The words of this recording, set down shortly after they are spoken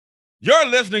You're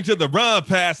listening to the Run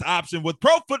Pass Option with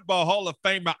Pro Football Hall of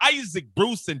Famer Isaac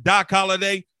Bruce and Doc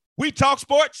Holliday. We talk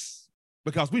sports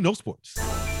because we know sports.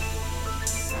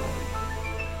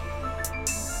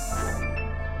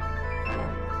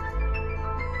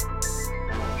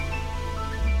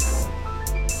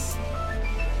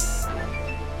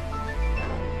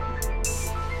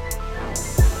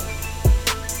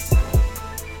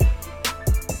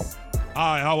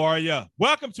 Hi, how are you?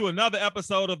 Welcome to another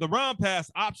episode of the Run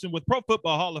Pass Option with Pro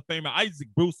Football Hall of Famer Isaac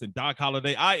Bruce and Doc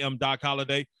Holliday. I am Doc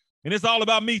Holliday, and it's all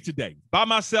about me today, by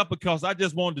myself, because I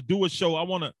just wanted to do a show. I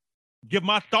want to give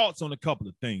my thoughts on a couple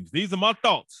of things. These are my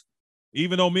thoughts.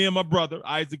 Even though me and my brother,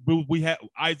 Isaac Bruce, we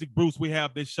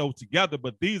have this show together,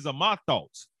 but these are my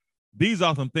thoughts. These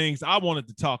are some things I wanted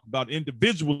to talk about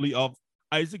individually of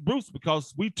Isaac Bruce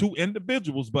because we two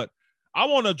individuals, but I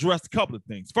want to address a couple of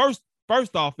things.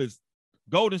 First off is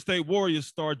Golden State Warriors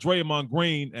star Draymond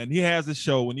Green, and he has a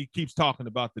show and he keeps talking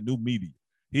about the new media.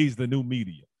 He's the new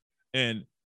media. And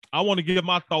I want to give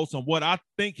my thoughts on what I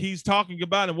think he's talking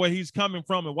about and where he's coming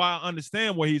from and why I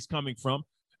understand where he's coming from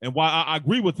and why I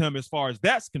agree with him as far as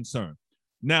that's concerned.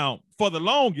 Now, for the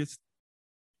longest,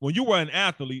 when you were an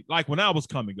athlete, like when I was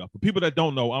coming up, for people that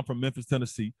don't know, I'm from Memphis,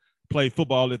 Tennessee, played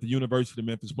football at the University of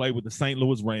Memphis, played with the St.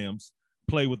 Louis Rams,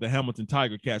 played with the Hamilton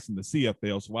Tiger Cats in the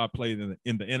CFL, so I played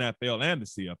in the NFL and the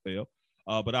CFL.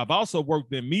 But I've also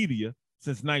worked in media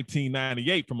since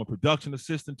 1998, from a production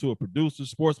assistant to a producer,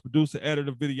 sports producer,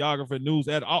 editor, videographer, news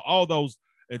editor, all those,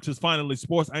 and just finally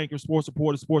sports anchor, sports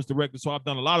reporter, sports director. So I've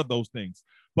done a lot of those things.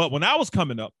 But when I was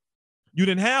coming up, you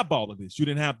didn't have all of this. You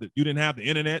didn't have the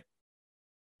internet.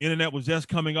 Internet was just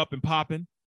coming up and popping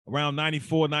around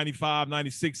 94, 95,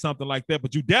 96, something like that.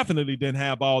 But you definitely didn't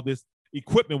have all this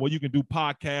equipment where you can do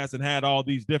podcasts and had all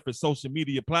these different social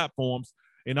media platforms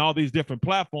and all these different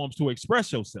platforms to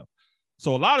express yourself.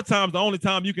 So a lot of times, the only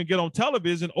time you can get on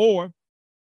television or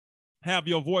have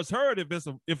your voice heard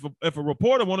if a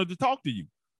reporter wanted to talk to you,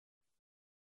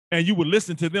 and you would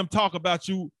listen to them talk about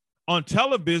you on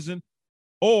television,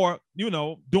 or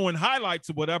doing highlights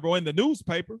or whatever, or in the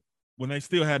newspaper when they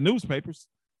still had newspapers,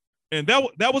 and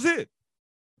that was it.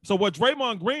 So what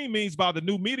Draymond Green means by the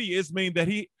new media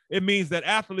it means that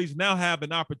athletes now have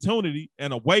an opportunity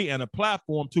and a way and a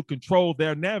platform to control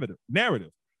their narrative,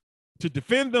 to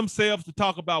defend themselves, to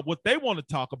talk about what they want to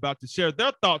talk about, to share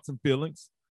their thoughts and feelings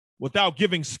without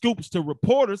giving scoops to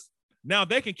reporters. Now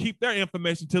they can keep their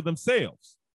information to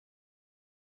themselves.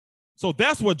 So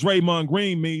that's what Draymond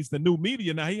Green means, the new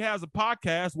media. Now he has a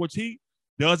podcast, which he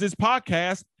does his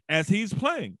podcast as he's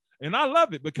playing. And I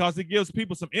love it because it gives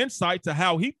people some insight to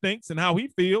how he thinks and how he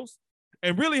feels,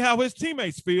 and really how his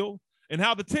teammates feel and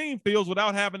how the team feels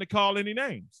without having to call any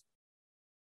names.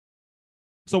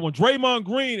 So when Draymond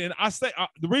Green, and I say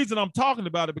the reason I'm talking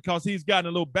about it because he's gotten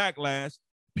a little backlash.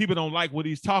 People don't like what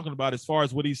he's talking about as far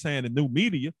as what he's saying in new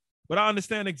media, but I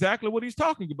understand exactly what he's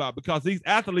talking about because these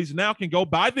athletes now can go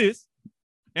buy this,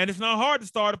 and it's not hard to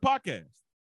start a podcast.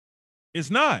 It's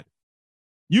not.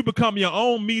 You become your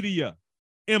own media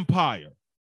empire.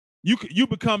 You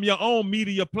become your own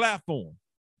media platform.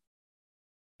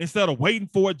 Instead of waiting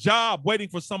for a job, waiting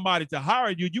for somebody to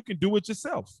hire you, you can do it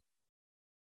yourself.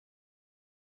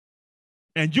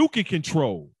 And you can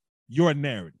control your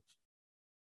narrative.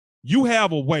 You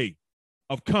have a way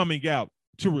of coming out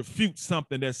to refute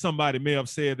something that somebody may have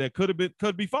said that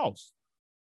could be false.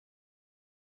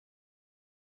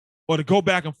 Or to go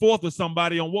back and forth with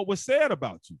somebody on what was said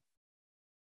about you.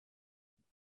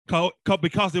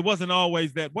 Because it wasn't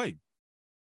always that way.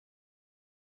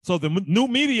 So the new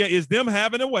media is them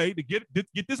having a way to get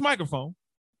this microphone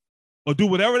or do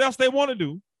whatever else they want to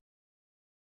do,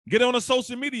 get on a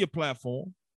social media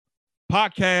platform,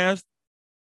 podcast,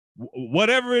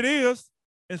 whatever it is,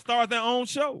 and start their own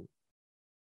show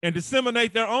and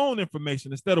disseminate their own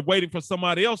information instead of waiting for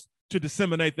somebody else to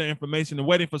disseminate their information and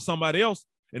waiting for somebody else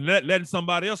and letting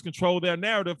somebody else control their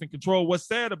narrative and control what's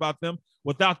said about them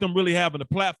without them really having a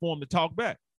platform to talk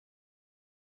back.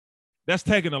 That's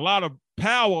taking a lot of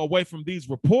power away from these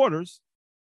reporters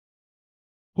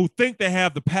who think they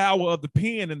have the power of the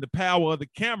pen and the power of the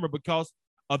camera because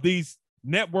of these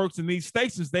networks and these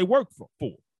stations they work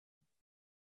for.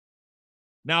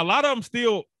 Now, a lot of them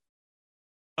still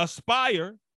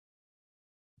aspire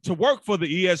to work for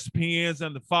the ESPNs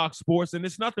and the Fox Sports, and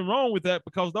there's nothing wrong with that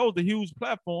because those are huge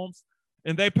platforms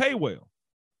and they pay well.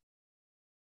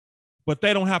 But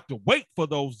they don't have to wait for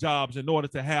those jobs in order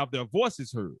to have their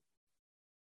voices heard.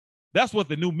 That's what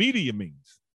the new media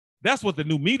means. That's what the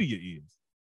new media is.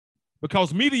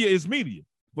 Because media is media.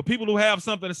 For people who have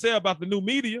something to say about the new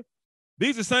media,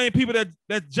 these are the same people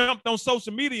that jumped on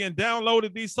social media and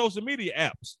downloaded these social media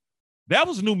apps That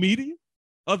was new media.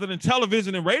 Other than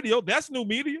television and radio, that's new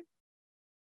media.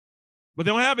 But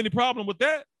they don't have any problem with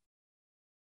that.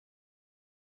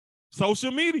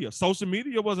 Social media. Social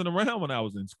media wasn't around when I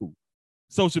was in school.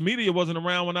 Social media wasn't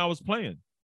around when I was playing.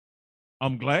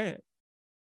 I'm glad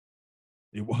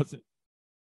it wasn't.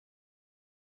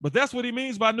 But that's what he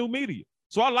means by new media.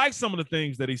 So I like some of the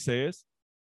things that he says.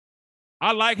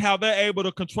 I like how they're able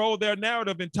to control their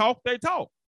narrative and talk their talk.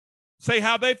 Say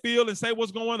how they feel and say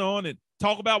what's going on and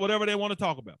talk about whatever they want to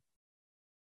talk about.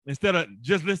 Instead of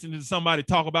just listening to somebody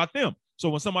talk about them. So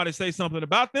when somebody says something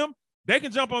about them, they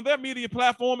can jump on their media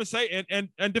platform and say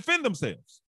and defend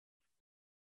themselves.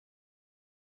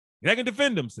 They can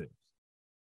defend themselves.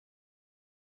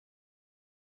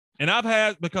 And I've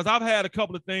had a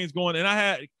couple of things going, and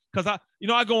I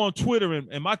go on Twitter,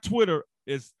 and my Twitter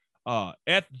is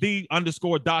at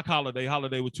 @the_Doc Holliday,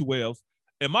 Holliday with 2 L's.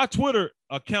 And my Twitter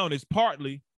account is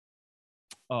partly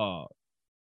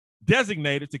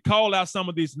designated to call out some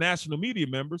of these national media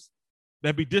members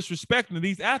that be disrespecting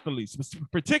these athletes,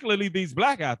 particularly these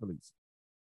black athletes,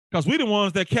 because we're the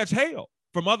ones that catch hell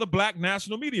from other black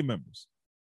national media members.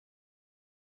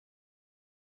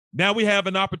 Now we have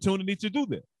an opportunity to do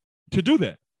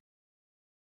that.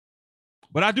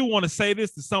 But I do want to say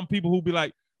this to some people who be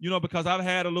like, because I've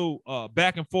had a little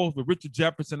back and forth with Richard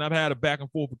Jefferson. I've had a back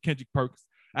and forth with Kendrick Perkins.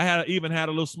 I even had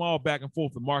a little small back and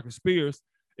forth with Marcus Spears.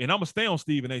 And I'm going to stay on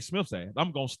Stephen A. Smith's ass.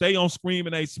 I'm going to stay on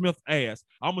Screaming A. Smith's ass.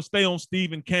 I'm going to stay on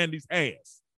Stephen Candy's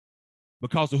ass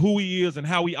because of who he is and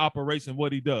how he operates and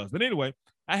what he does. But anyway,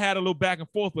 I had a little back and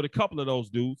forth with a couple of those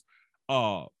dudes.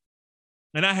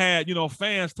 And I had,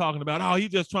 fans talking about, oh, he's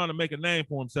just trying to make a name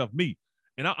for himself, me.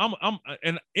 And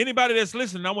and anybody that's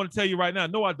listening, I want to tell you right now,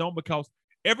 no, I don't, because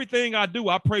everything I do,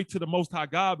 I pray to the Most High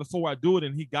God before I do it,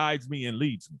 and he guides me and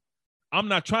leads me. I'm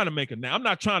not trying to make a name. I'm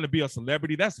not trying to be a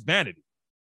celebrity. That's vanity.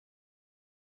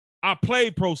 I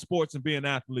played pro sports and be an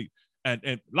athlete. And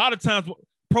a lot of times,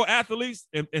 pro athletes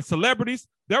and celebrities,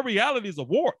 their realities are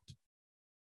warped.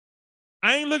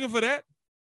 I ain't looking for that.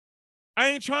 I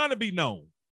ain't trying to be known.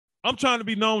 I'm trying to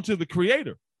be known to the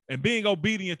Creator and being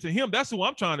obedient to him. That's who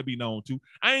I'm trying to be known to.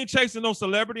 I ain't chasing no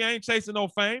celebrity. I ain't chasing no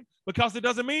fame because it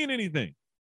doesn't mean anything.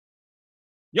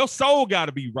 Your soul got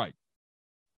to be right.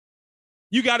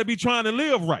 You got to be trying to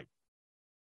live right.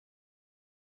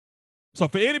 So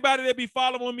for anybody that be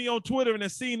following me on Twitter and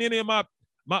has seen any of my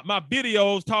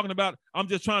videos talking about I'm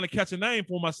just trying to catch a name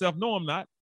for myself, no, I'm not.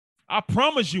 I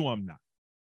promise you I'm not.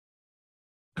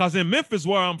 Because in Memphis,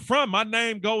 where I'm from, my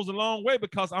name goes a long way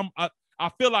because I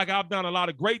feel like I've done a lot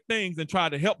of great things and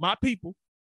tried to help my people.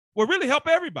 Well, really help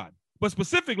everybody, but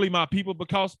specifically my people,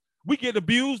 because we get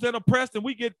abused and oppressed and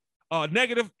we get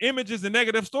negative images and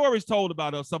negative stories told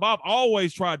about us. So I've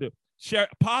always tried to share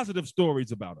positive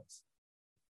stories about us.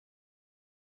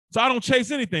 So I don't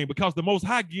chase anything because the Most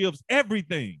High gives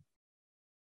everything.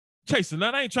 Chasing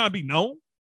that, I ain't trying to be known.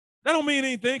 That don't mean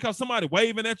anything because somebody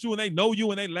waving at you and they know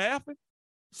you and they laughing,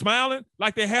 smiling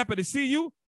like they're happy to see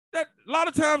you. That a lot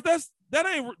of times that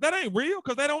ain't real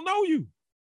because they don't know you.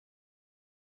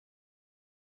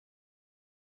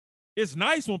 It's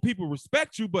nice when people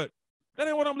respect you, but that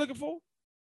ain't what I'm looking for.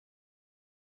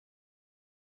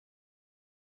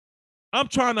 I'm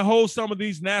trying to hold some of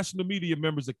these national media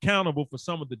members accountable for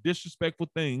some of the disrespectful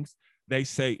things they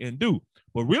say and do.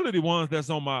 But really the ones that's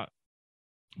on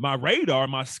my radar,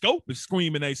 my scope is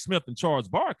Screaming A. Smith and Charles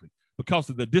Barkley because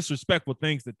of the disrespectful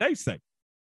things that they say.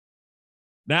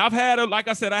 Now I've had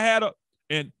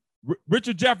and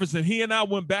Richard Jefferson, he and I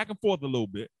went back and forth a little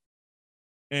bit.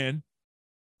 And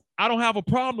I don't have a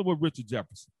problem with Richard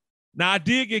Jefferson. Now I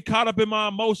did get caught up in my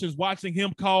emotions watching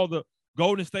him call the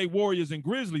Golden State Warriors and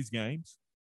Grizzlies games.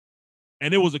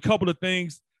 And there was a couple of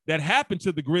things that happened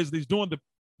to the Grizzlies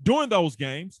during those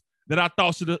games that I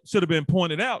thought should have been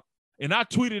pointed out. And I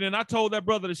tweeted and I told that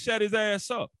brother to shut his ass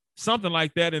up, something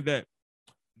like that, and that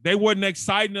they wasn't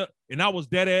exciting, and I was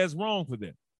dead ass wrong for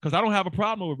them because I don't have a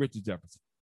problem with Richard Jefferson.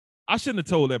 I shouldn't have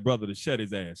told that brother to shut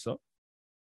his ass up.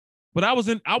 But I was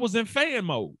in fan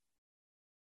mode.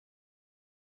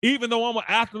 Even though I'm an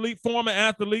athlete, former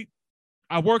athlete,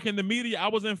 I work in the media, I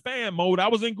was in fan mode. I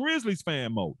was in Grizzlies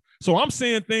fan mode. So I'm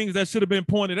saying things that should have been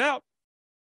pointed out.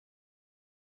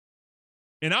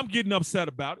 And I'm getting upset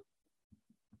about it.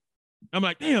 I'm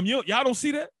like, damn, y'all don't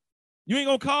see that? You ain't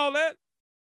going to call that?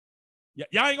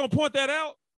 Y'all ain't going to point that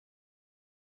out?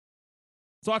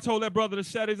 So I told that brother to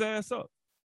shut his ass up.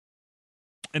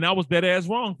 And I was dead ass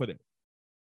wrong for that.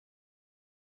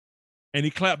 And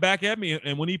he clapped back at me.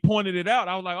 And when he pointed it out,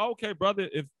 I was like, okay, brother,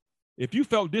 if you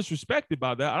felt disrespected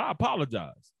by that, I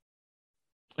apologize.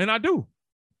 And I do.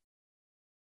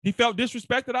 He felt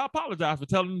disrespected. I apologize for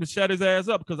telling him to shut his ass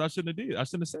up because I shouldn't have did. I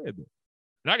shouldn't have said that.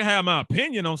 And I can have my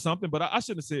opinion on something, but I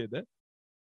shouldn't have said that.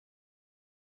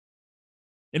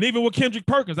 And even with Kendrick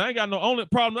Perkins, I ain't got no only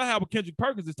problem I have with Kendrick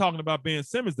Perkins is talking about Ben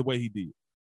Simmons the way he did,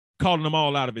 calling them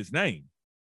all out of his name.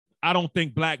 I don't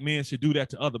think black men should do that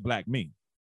to other black men.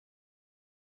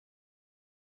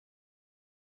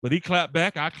 But he clapped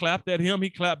back. I clapped at him. He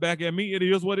clapped back at me. It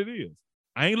is what it is.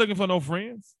 I ain't looking for no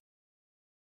friends.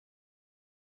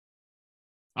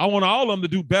 I want all of them to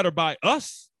do better by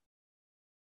us.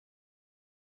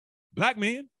 Black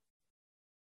men.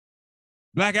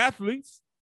 Black athletes.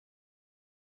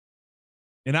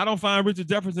 And I don't find Richard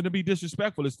Jefferson to be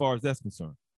disrespectful as far as that's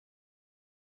concerned.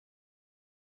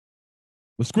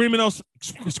 But Screaming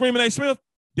A. Smith,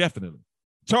 definitely.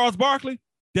 Charles Barkley,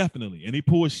 definitely. And he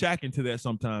pulls Shaq into that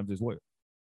sometimes as well.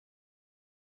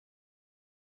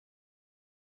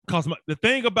 Because the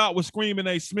thing about what Screaming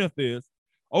A. Smith is,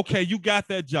 okay, you got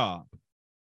that job.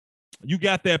 You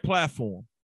got that platform.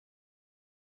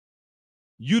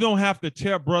 You don't have to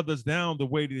tear brothers down the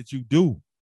way that you do.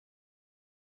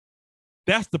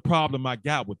 That's the problem I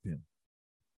got with him.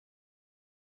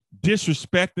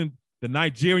 Disrespecting the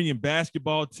Nigerian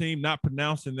basketball team, not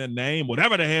pronouncing their name,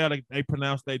 whatever the hell they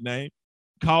pronounce their name,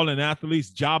 calling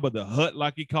athletes Jabba the Hutt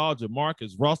like he called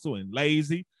Jamarcus Russell and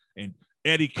lazy, and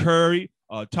Eddie Curry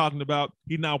talking about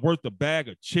he's not worth a bag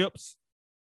of chips.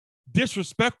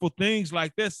 Disrespectful things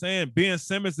like this, saying Ben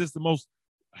Simmons is the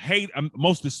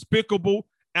most despicable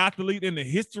athlete in the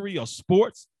history of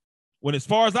sports. When as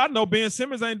far as I know, Ben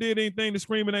Simmons ain't did anything to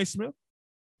Screaming A. Smith,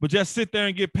 but just sit there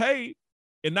and get paid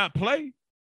and not play.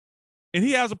 And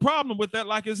he has a problem with that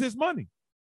like it's his money.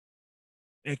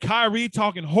 And Kyrie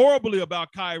talking horribly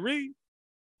about Kyrie,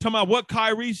 talking about what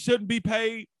Kyrie shouldn't be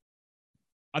paid.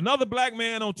 Another black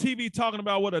man on TV talking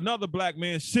about what another black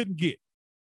man shouldn't get.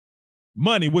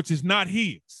 Money, which is not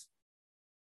his.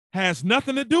 Has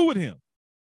nothing to do with him.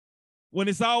 When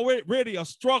it's already a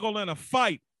struggle and a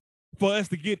fight for us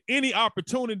to get any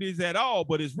opportunities at all,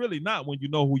 but it's really not when you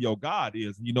know who your God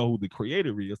is and you know who the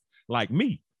creator is, like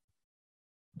me.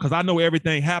 Because I know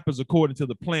everything happens according to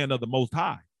the plan of the Most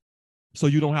High. So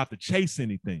you don't have to chase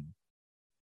anything.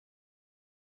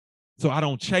 So I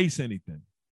don't chase anything.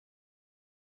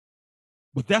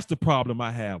 But that's the problem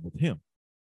I have with him.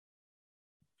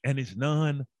 And it's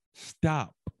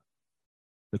non-stop.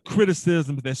 The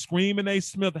criticism that Screaming A.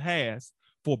 Smith has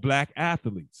for black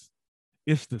athletes.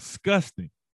 It's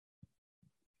disgusting.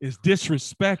 It's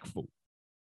disrespectful.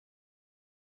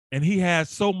 And he has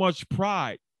so much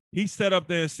pride. He sat up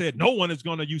there and said, no one is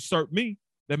going to usurp me.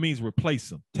 That means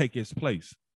replace him, take his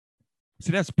place.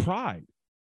 See, that's pride.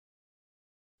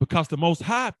 Because the Most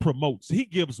High promotes, he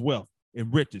gives wealth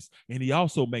and riches, and he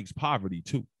also makes poverty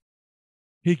too.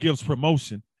 He gives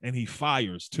promotion and he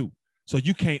fires too. So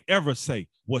you can't ever say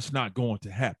what's not going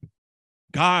to happen.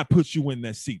 God puts you in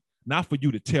that seat, not for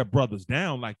you to tear brothers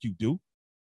down like you do.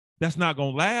 That's not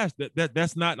going to last.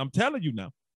 That's not, I'm telling you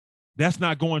now, that's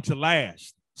not going to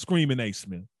last, Screaming A.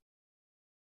 Smith.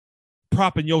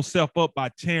 Propping yourself up by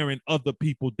tearing other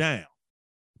people down,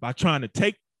 by trying to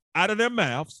take out of their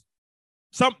mouths.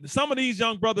 Some of these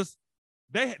young brothers,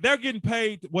 they're getting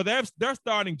paid, well, they're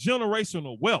starting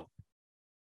generational wealth.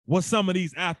 What some of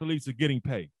these athletes are getting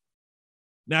paid.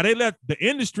 Now they let the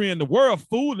industry and the world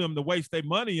fool them to waste their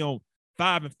money on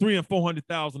 $500,000 and $300,000 and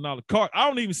 $400,000 cars. I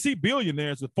don't even see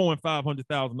billionaires with $400,000 and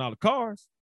 $500,000 cars.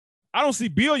 I don't see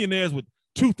billionaires with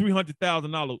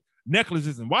 $200,000-$300,000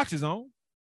 necklaces and watches on.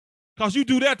 Because you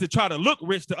do that to try to look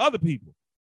rich to other people.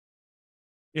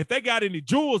 If they got any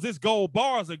jewels, it's gold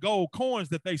bars or gold coins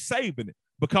that they saving it.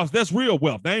 Because that's real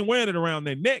wealth. They ain't wearing it around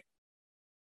their neck.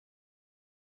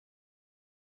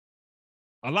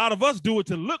 A lot of us do it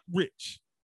to look rich.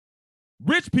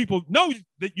 Rich people know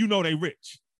that you know they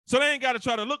rich. So they ain't got to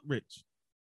try to look rich.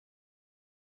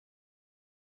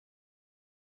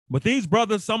 But these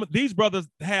brothers, some of these brothers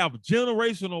have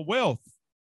generational wealth.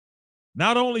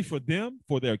 Not only for them,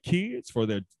 for their kids, for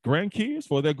their grandkids,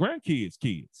 for their grandkids'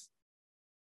 kids.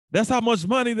 That's how much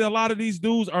money that a lot of these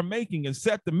dudes are making and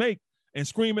set to make. And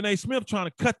Screaming A. Smith trying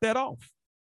to cut that off.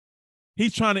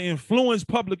 He's trying to influence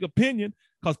public opinion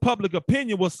because public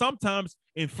opinion will sometimes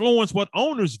influence what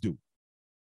owners do.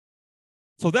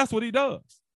 So that's what he does.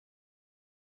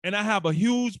 And I have a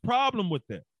huge problem with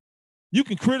that. You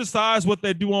can criticize what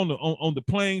they do on the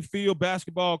playing field,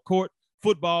 basketball court,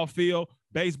 football field,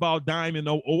 baseball diamond,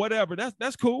 or whatever.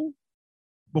 That's cool.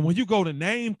 But when you go to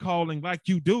name calling like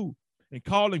you do and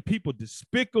calling people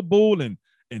despicable and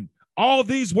all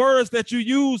these words that you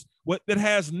use that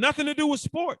has nothing to do with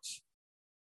sports,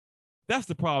 that's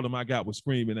the problem I got with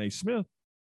Screaming A. Smith.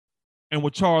 And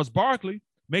with Charles Barkley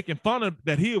making fun of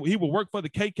that he would work for the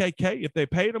KKK if they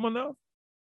paid him enough,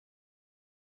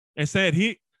 and said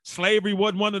slavery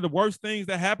wasn't one of the worst things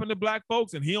that happened to black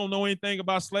folks, and he don't know anything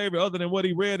about slavery other than what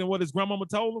he read and what his grandmama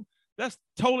told him. That's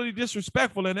totally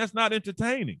disrespectful, and that's not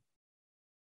entertaining.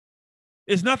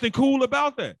 There's nothing cool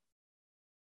about that.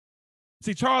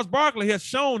 See, Charles Barkley has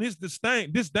shown his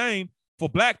disdain for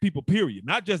black people, period,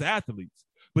 not just athletes,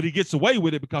 but he gets away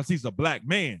with it because he's a black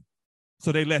man.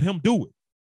 So they let him do it.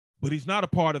 But he's not a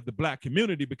part of the black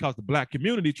community because the black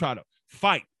community try to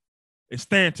fight and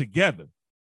stand together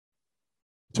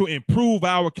to improve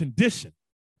our condition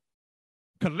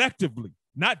collectively,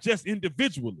 not just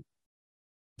individually.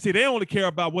 See, they only care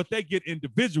about what they get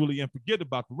individually and forget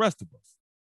about the rest of us.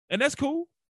 And that's cool.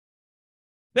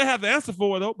 They have the answer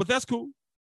for it, though, but that's cool.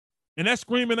 And that's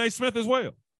Screaming A. Smith as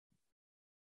well.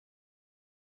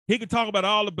 He can talk about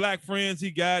all the black friends he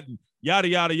got and yada,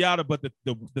 yada, yada, but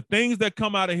the things that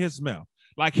come out of his mouth,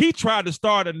 like he tried to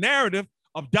start a narrative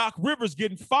of Doc Rivers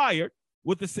getting fired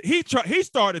with he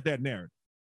started that narrative,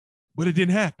 but it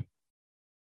didn't happen.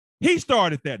 He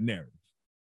started that narrative.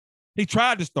 He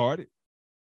tried to start it.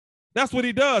 That's what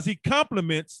he does. He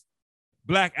compliments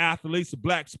black athletes,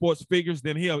 black sports figures,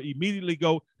 then he'll immediately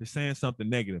go to saying something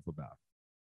negative about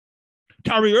it.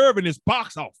 Kyrie Irving is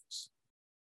box office.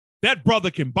 That brother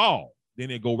can ball. Then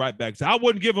he'll go right back and say, I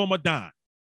wouldn't give him a dime.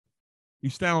 You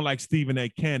sound like Stephen A.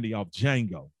 Candy off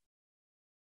Django,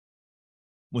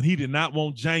 when he did not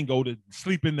want Django to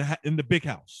sleep in the big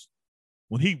house.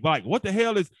 When he like, what the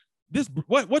hell is this?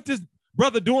 What this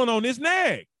brother doing on his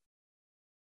nag?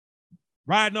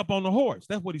 Riding up on the horse.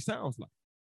 That's what he sounds like.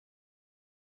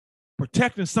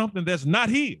 Protecting something that's not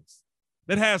his,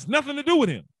 that has nothing to do with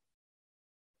him.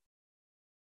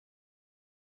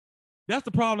 That's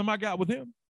the problem I got with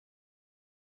him.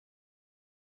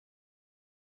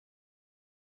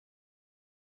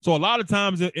 So a lot of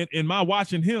times in my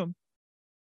watching him,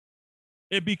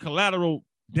 it'd be collateral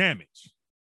damage.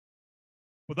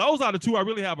 But those are the two I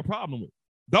really have a problem with.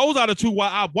 Those are the two why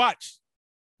I watch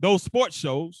those sports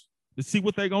shows to see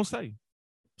what they're going to say.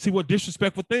 See what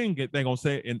disrespectful thing they're going to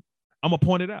say, and I'm going to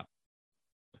point it out.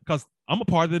 Because I'm a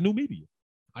part of the new media.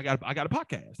 I got a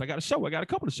podcast. I got a show. I got a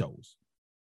couple of shows.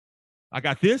 I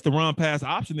got the Run Pass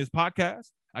Option, this podcast.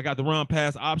 I got the Run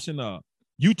Pass Option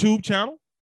YouTube channel.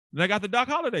 And I got the Doc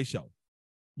Holliday Show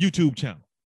YouTube channel.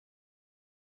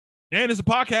 And it's a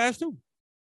podcast too.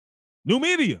 New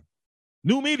media.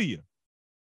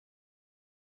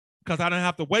 Because I don't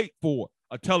have to wait for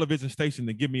a television station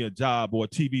to give me a job or a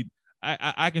TV.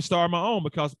 I can start my own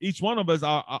because each one of us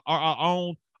are our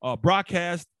own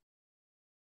broadcast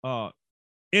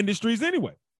industries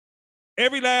anyway.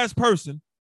 Every last person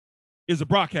is a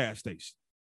broadcast station,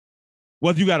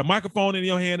 whether you got a microphone in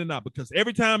your hand or not, because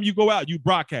every time you go out, you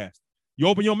broadcast. You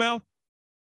open your mouth,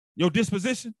 your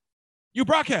disposition, you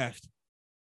broadcast.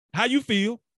 How you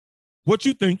feel, what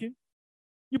you thinking,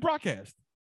 you broadcast.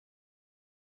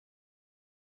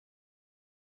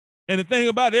 And the thing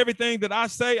about everything that I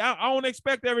say, I don't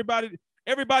expect everybody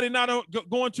not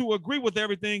going to agree with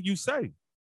everything you say.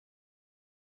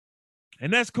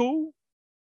 And that's cool.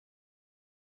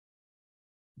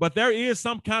 But there is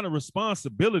some kind of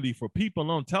responsibility for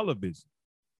people on television.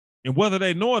 And whether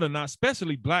they know it or not,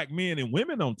 especially black men and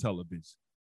women on television.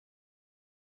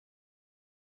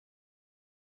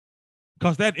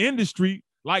 Because that industry,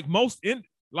 like most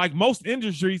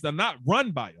industries, are not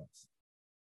run by us.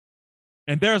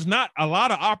 And there's not a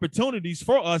lot of opportunities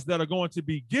for us that are going to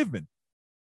be given.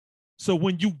 So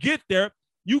when you get there,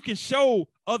 you can show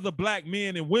other black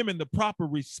men and women the proper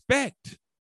respect.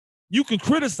 You can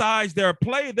criticize their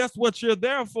play. That's what you're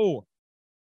there for.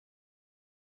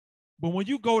 But when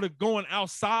you go to going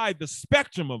outside the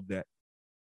spectrum of that,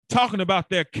 talking about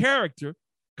their character,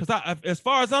 because as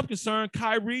far as I'm concerned,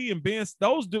 Kyrie and Ben,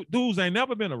 those dudes ain't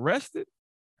never been arrested.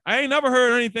 I ain't never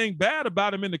heard anything bad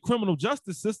about him in the criminal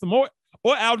justice system or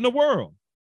out in the world.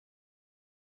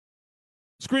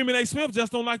 Screaming A. Smith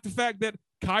just don't like the fact that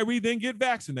Kyrie didn't get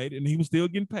vaccinated and he was still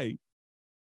getting paid.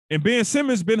 And Ben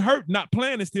Simmons been hurt, not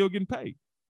playing, and still getting paid.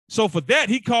 So for that,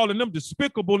 he calling them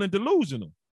despicable and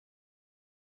delusional.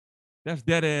 That's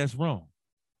dead ass wrong.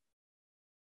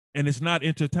 And it's not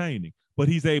entertaining, but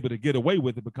he's able to get away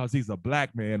with it because he's a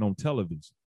black man on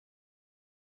television.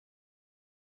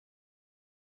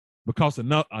 Because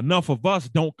enough of us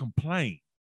don't complain.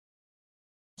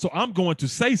 So I'm going to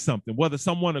say something, whether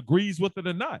someone agrees with it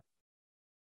or not.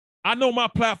 I know my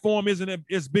platform isn't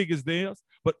as big as theirs,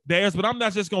 but I'm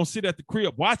not just going to sit at the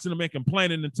crib watching them and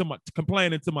complaining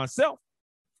to myself.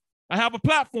 I have a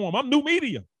platform. I'm new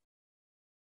media.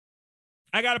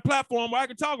 I got a platform where I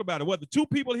can talk about it, whether 2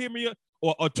 people hear me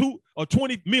or 2 or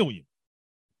 20 million.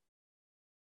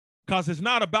 Because it's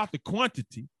not about the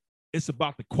quantity, it's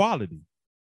about the quality.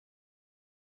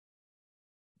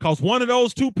 Because one of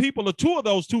those 2 people or 2 of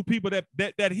those 2 people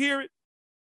that hear it,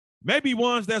 maybe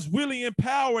ones that's really in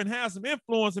power and has some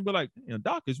influence and be like, damn,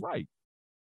 Doc is right.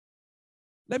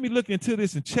 Let me look into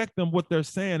this and check them what they're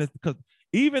saying. Is because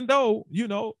even though,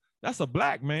 that's a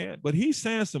black man, but he's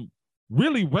saying some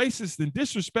really racist and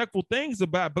disrespectful things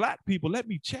about black people. Let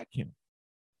me check him.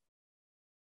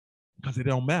 Because it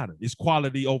don't matter. It's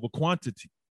quality over quantity.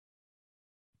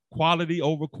 Quality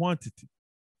over quantity.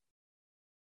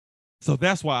 So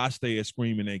that's why I stay at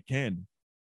Screaming Ed Candy.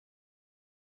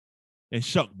 And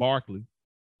Chuck Barkley.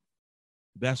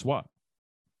 That's why.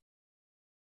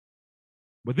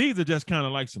 But these are just kind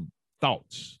of like some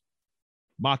thoughts.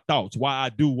 My thoughts, why I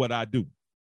do what I do.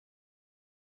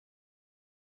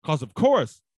 Because, of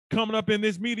course, coming up in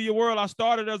this media world, I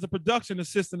started as a production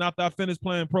assistant after I finished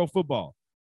playing pro football.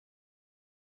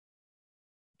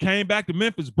 Came back to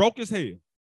Memphis, broke as hell.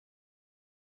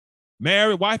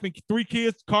 Married, wife, and 3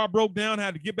 kids. Car broke down,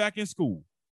 had to get back in school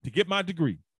to get my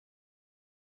degree.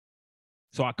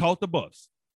 So I caught the bus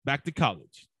back to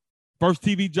college. First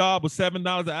TV job was $7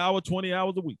 an hour, 20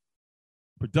 hours a week.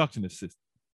 Production assistant.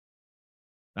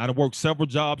 I've worked several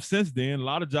jobs since then. A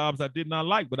lot of jobs I did not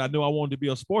like, but I knew I wanted to be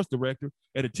a sports director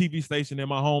at a TV station in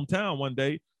my hometown one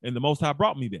day, and the Most High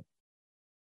brought me there.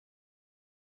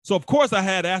 So, of course, I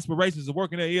had aspirations of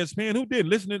working at ESPN. Who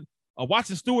didn't? Listening,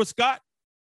 watching Stuart Scott.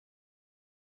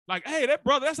 Like, hey, that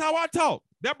brother, that's how I talk.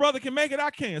 That brother can make it,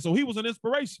 I can. So he was an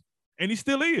inspiration, and he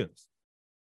still is.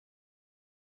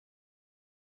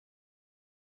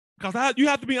 Because you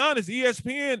have to be honest,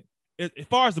 ESPN, as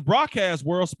far as the broadcast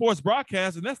world, sports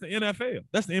broadcasting, that's the NFL.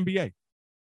 That's the NBA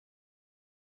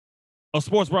of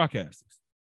sports broadcasters.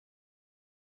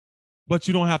 But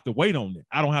you don't have to wait on it.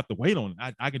 I don't have to wait on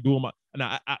it. I can do them.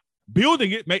 Now,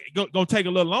 building it gonna take a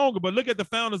little longer, but look at the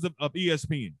founders of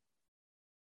ESPN.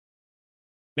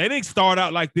 They didn't start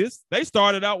out like this. They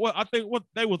started out what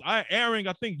they was airing,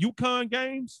 UConn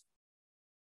games.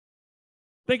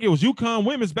 I think it was UConn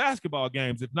women's basketball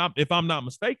games, if I'm not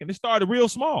mistaken. It started real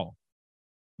small.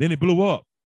 Then it blew up.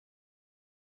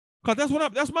 Because that's what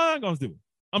I'm going to do.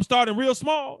 I'm starting real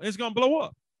small, and it's going to blow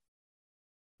up.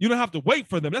 You don't have to wait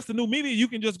for them. That's the new media. You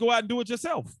can just go out and do it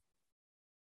yourself.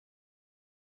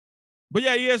 But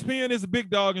yeah, ESPN is a big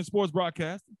dog in sports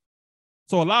broadcasting.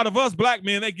 So a lot of us black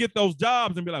men, they get those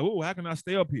jobs and be like, oh, how can I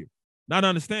stay up here? Not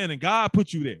understanding God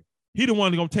put you there. He the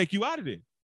one that's going to take you out of there.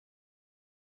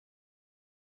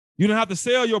 You don't have to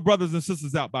sell your brothers and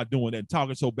sisters out by doing that and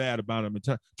talking so bad about them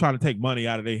and trying to take money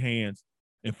out of their hands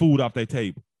and food off their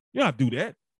table. You don't have to do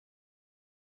that.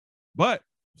 But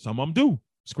some of them do.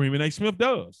 Screaming A. Smith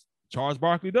does. Charles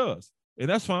Barkley does. And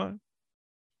that's fine.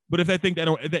 But if they think they're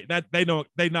not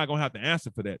going to have to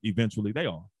answer for that eventually, they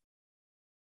are.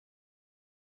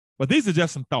 But these are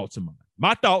just some thoughts of mine.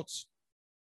 My thoughts,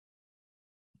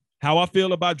 how I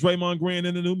feel about Draymond Green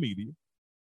in the new media,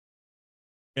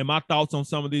 and my thoughts on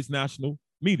some of these national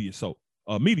media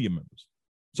members.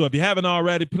 So if you haven't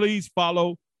already, please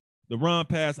follow the Run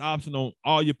Pass option on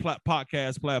all your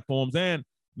podcast platforms, and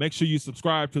make sure you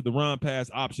subscribe to the Run Pass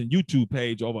option YouTube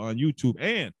page over on YouTube,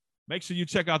 and make sure you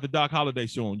check out the Doc Holliday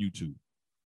Show on YouTube.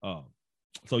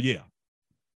 So yeah,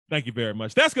 thank you very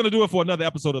much. That's going to do it for another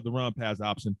episode of the Run Pass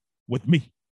option with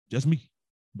me, just me,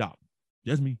 Doc,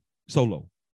 just me, solo.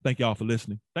 Thank y'all for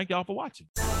listening. Thank y'all for watching.